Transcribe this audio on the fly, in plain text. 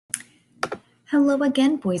Hello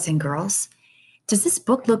again, boys and girls. Does this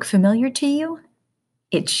book look familiar to you?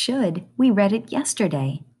 It should. We read it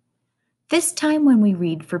yesterday. This time, when we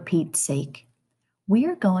read For Pete's Sake, we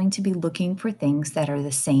are going to be looking for things that are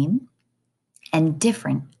the same and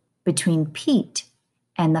different between Pete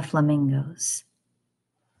and the flamingos.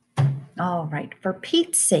 All right, For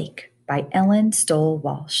Pete's Sake by Ellen Stoll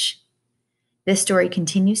Walsh. This story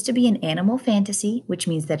continues to be an animal fantasy, which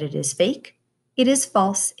means that it is fake, it is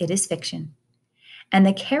false, it is fiction. And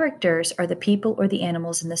the characters are the people or the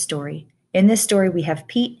animals in the story. In this story, we have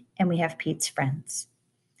Pete and we have Pete's friends.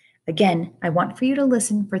 Again, I want for you to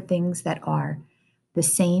listen for things that are the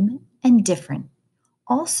same and different.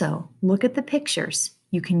 Also, look at the pictures.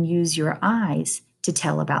 You can use your eyes to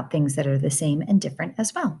tell about things that are the same and different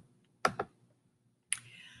as well.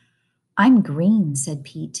 I'm green, said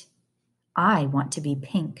Pete. I want to be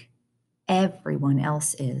pink. Everyone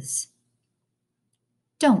else is.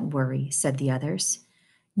 Don't worry, said the others.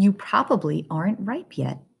 You probably aren't ripe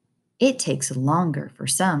yet. It takes longer for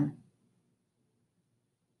some.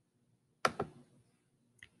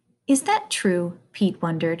 Is that true? Pete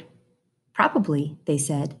wondered. Probably, they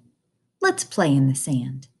said. Let's play in the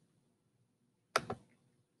sand.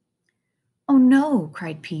 Oh no,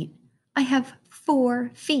 cried Pete. I have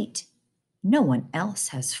 4 feet. No one else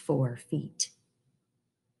has 4 feet.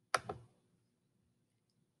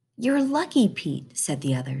 You're lucky, Pete, said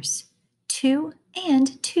the others. 2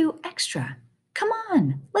 and 2 extra. Come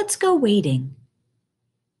on, let's go wading.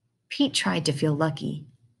 Pete tried to feel lucky.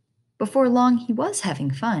 Before long, he was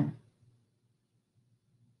having fun.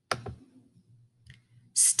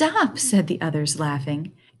 Stop, said the others,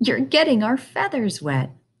 laughing. You're getting our feathers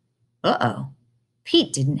wet. Uh-oh,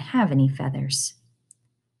 Pete didn't have any feathers.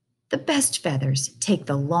 The best feathers take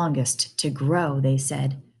the longest to grow, they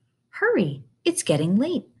said. Hurry, it's getting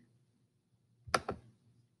late.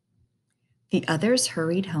 The others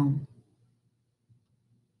hurried home.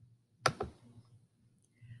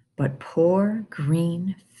 But poor,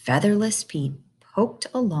 green, featherless Pete poked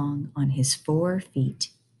along on his 4 feet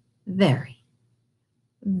very,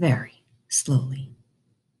 very slowly.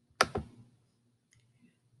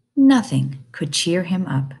 Nothing could cheer him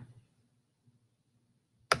up.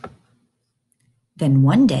 Then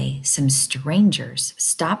one day, some strangers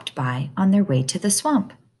stopped by on their way to the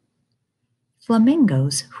swamp.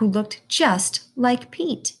 Flamingos who looked just like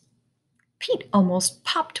Pete. Pete almost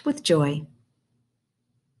popped with joy.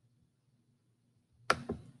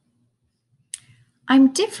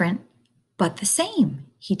 I'm different, but the same,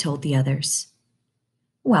 he told the others.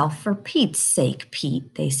 Well, for Pete's sake,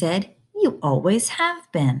 Pete, they said, you always have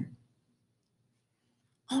been.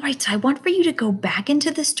 All right, so I want for you to go back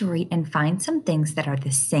into the story and find some things that are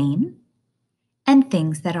the same and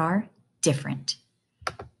things that are different.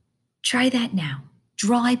 Try that now.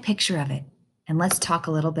 Draw a picture of it, and let's talk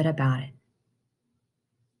a little bit about it.